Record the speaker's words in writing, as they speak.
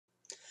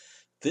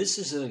This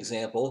is an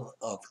example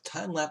of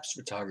time-lapse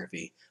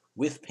photography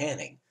with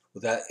panning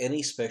without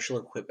any special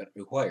equipment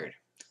required.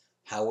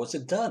 How was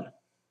it done?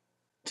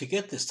 To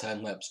get this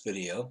time-lapse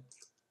video,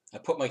 I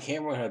put my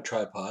camera on a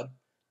tripod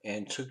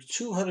and took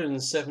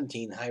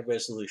 217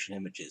 high-resolution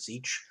images,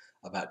 each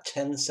about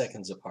 10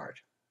 seconds apart.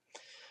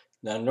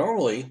 Now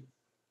normally,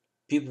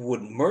 people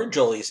would merge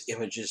all these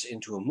images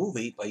into a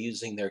movie by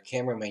using their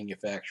camera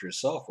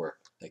manufacturer's software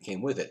that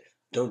came with it.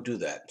 Don't do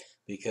that,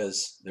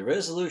 because the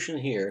resolution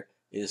here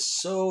is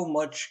so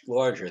much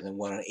larger than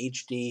what an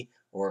HD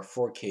or a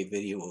 4K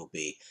video will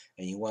be,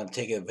 and you want to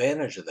take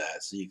advantage of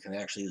that so you can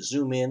actually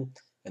zoom in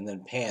and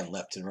then pan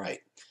left and right.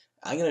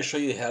 I'm going to show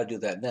you how to do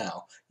that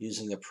now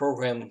using the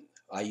program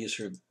I use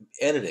for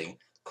editing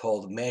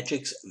called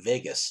Magix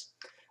Vegas.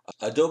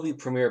 Adobe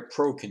Premiere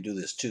Pro can do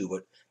this too,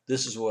 but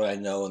this is what I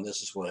know and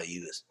this is what I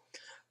use.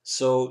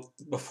 So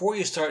before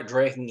you start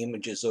dragging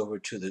images over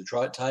to the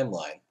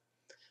timeline,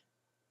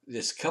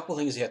 there's a couple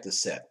things you have to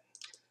set.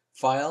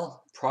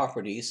 File,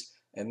 Properties,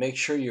 and make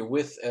sure your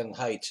width and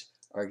height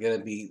are going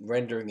to be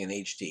rendering in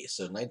HD,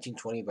 so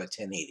 1920 by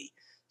 1080.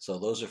 So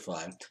those are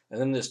fine. And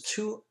then there's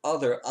two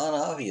other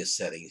unobvious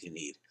settings you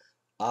need.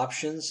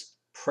 Options,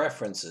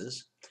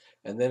 Preferences,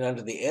 and then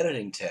under the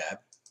Editing tab,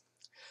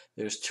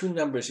 there's two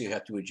numbers you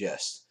have to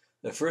adjust.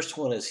 The first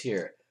one is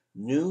here,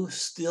 New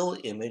Still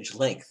Image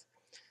Length.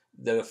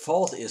 The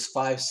default is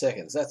 5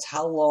 seconds. That's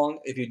how long,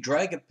 if you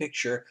drag a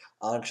picture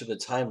onto the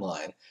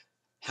timeline,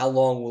 how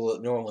long will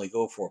it normally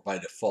go for by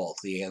default?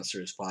 The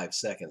answer is 5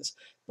 seconds.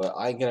 But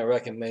I'm going to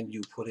recommend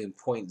you put in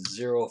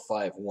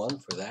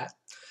 0.051 for that.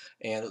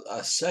 And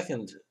a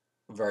second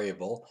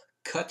variable,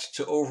 cut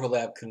to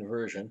overlap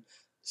conversion,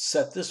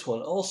 set this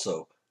one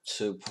also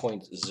to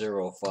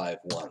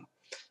 0.051.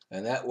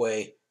 And that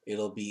way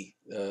it'll be,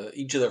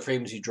 each of the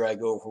frames you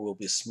drag over will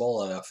be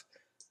small enough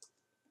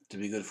to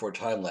be good for a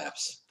time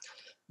lapse.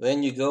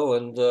 Then you go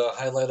and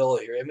highlight all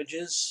of your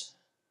images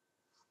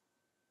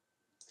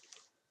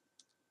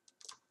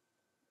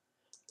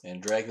and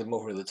drag them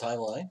over to the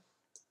timeline.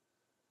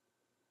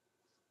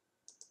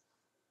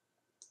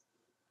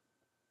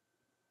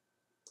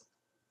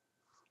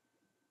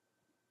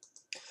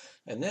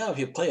 And now if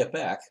you play it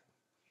back,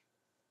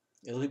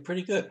 it'll be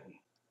pretty good.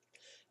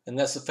 And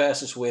that's the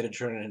fastest way to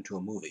turn it into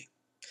a movie.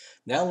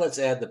 Now let's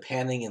add the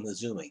panning and the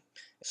zooming.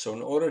 So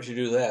in order to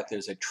do that,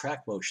 there's a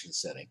track motion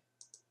setting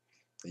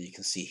that you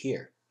can see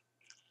here.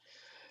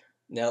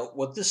 Now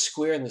what this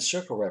square and the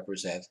circle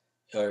represent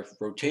are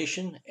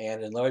rotation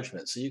and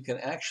enlargement. So you can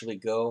actually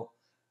go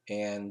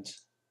and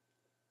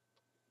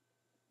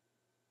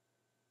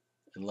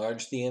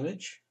enlarge the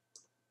image.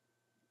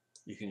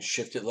 You can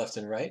shift it left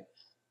and right.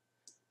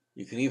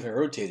 You can even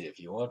rotate it if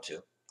you want to.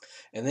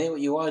 And then what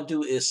you want to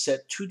do is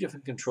set two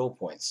different control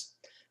points.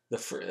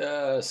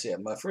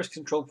 My first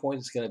control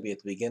point is going to be at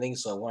the beginning,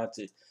 so I want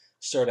it to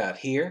start out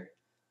here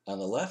on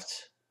the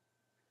left.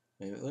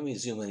 Let me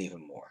zoom in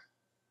even more.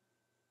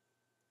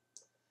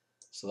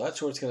 So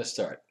that's where it's going to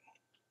start.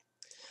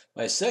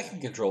 My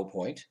second control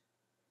point,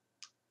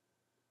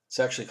 it's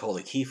actually called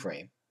a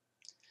keyframe.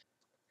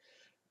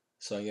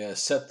 So I'm going to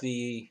set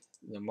the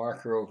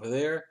marker over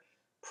there,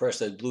 press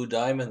that blue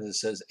diamond that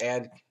says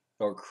add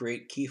or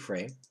create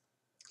keyframe.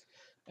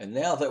 And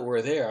now that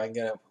we're there, I'm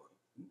going to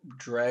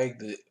drag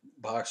the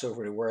box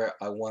over to where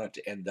I want it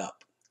to end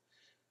up.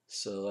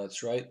 So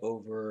that's right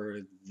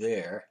over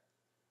there.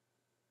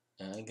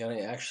 And I'm going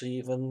to actually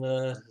even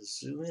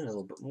zoom in a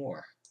little bit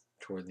more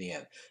toward the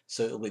end.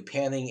 So it'll be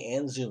panning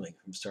and zooming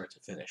from start to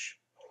finish.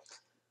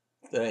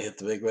 Then I hit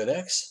the big red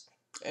X,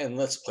 and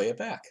let's play it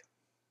back.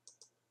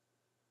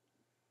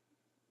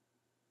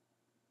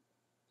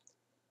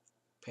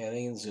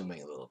 Panning and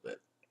zooming a little bit.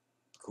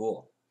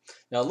 Cool.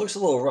 Now it looks a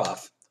little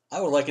rough. I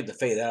would like it to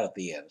fade out at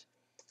the end.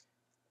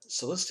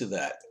 So let's do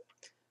that.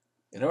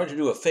 In order to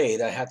do a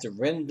fade, I have to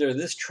render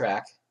this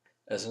track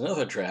as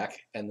another track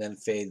and then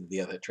fade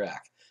the other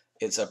track.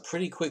 It's a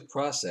pretty quick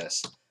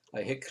process.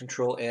 I hit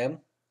Control M.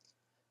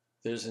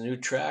 There's a new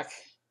track.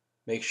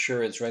 Make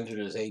sure it's rendered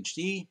as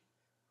HD.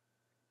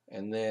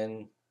 And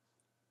then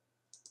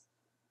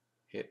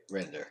hit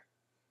render.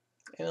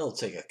 And it'll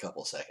take a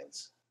couple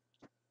seconds.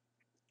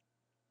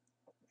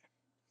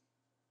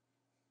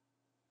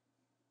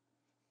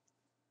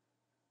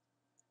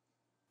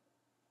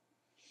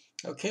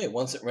 Okay,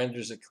 once it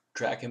renders a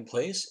track in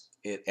place,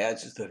 it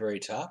adds it to the very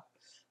top.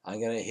 I'm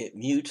going to hit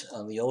mute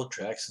on the old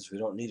track since we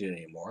don't need it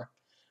anymore.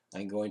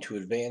 I'm going to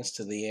advance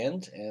to the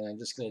end, and I'm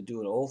just going to do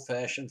an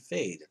old-fashioned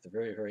fade at the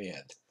very, very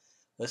end.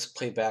 Let's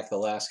play back the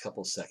last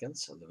couple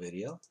seconds of the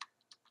video.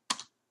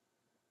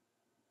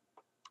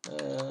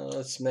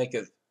 Let's make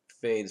it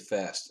fade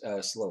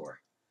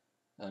slower.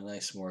 A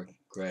nice, more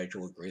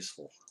gradual,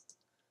 graceful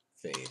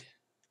fade.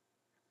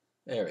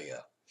 There we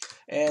go.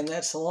 And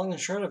that's the long and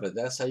short of it.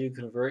 That's how you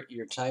convert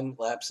your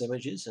time-lapse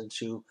images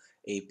into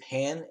a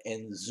pan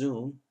and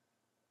zoom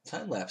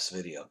time-lapse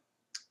video.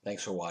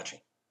 Thanks for watching.